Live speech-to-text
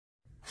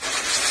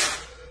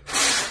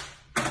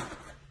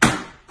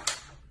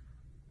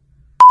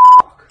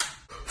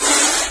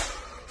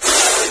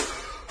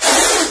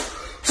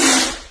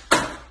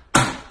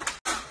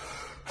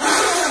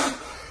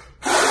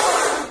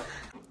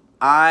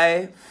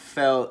I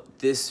felt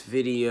this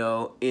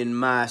video in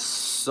my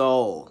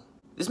soul.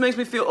 This makes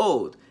me feel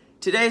old.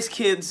 Today's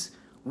kids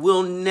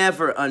will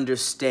never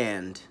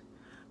understand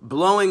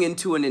blowing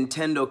into a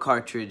Nintendo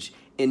cartridge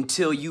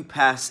until you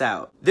pass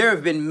out. There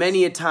have been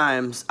many a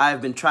times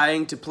I've been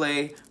trying to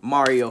play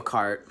Mario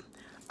Kart.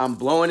 I'm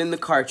blowing in the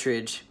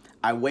cartridge.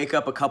 I wake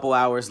up a couple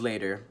hours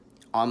later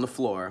on the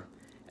floor,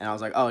 and I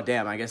was like, oh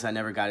damn, I guess I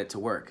never got it to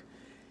work.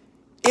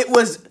 It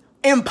was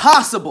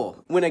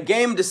impossible. When a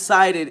game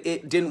decided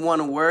it didn't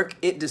want to work,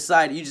 it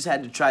decided you just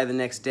had to try the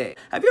next day.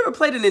 Have you ever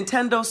played a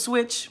Nintendo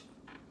Switch?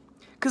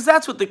 Because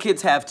that's what the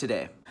kids have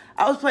today.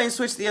 I was playing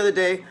Switch the other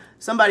day.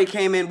 Somebody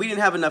came in. We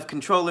didn't have enough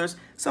controllers.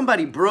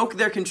 Somebody broke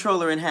their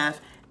controller in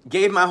half,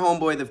 gave my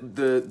homeboy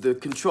the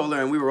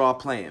controller, and we were all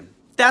playing.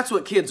 That's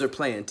what kids are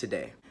playing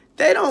today.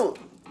 They don't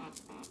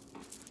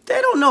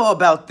know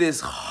about this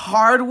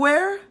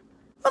hardware.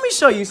 Let me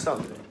show you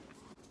something.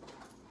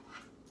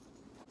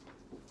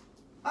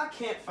 I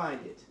can't find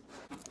it.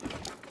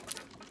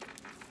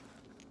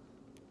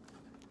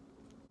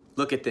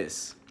 Look at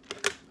this.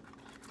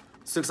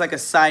 This looks like a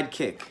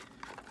sidekick.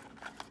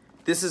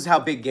 This is how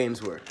big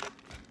games work.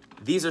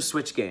 These are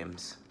Switch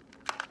games.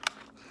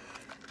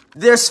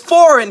 There's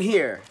 4 in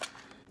here.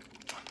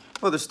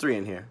 Well, there's 3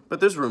 in here, but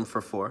there's room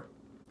for 4.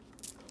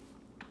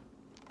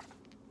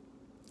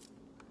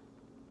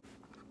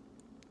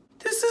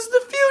 This is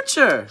the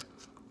future.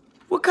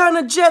 What kind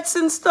of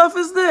Jetson stuff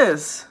is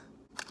this?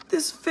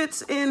 This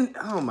fits in,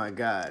 oh my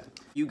God.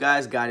 You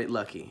guys got it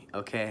lucky,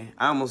 okay?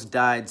 I almost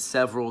died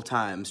several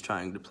times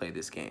trying to play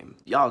this game.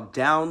 Y'all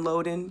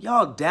downloading?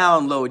 Y'all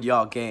download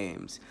y'all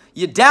games.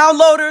 You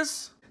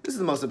downloaders? This is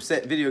the most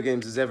upset video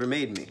games has ever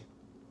made me.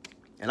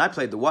 And I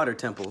played the Water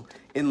Temple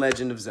in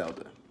Legend of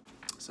Zelda.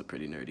 It's a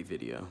pretty nerdy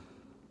video.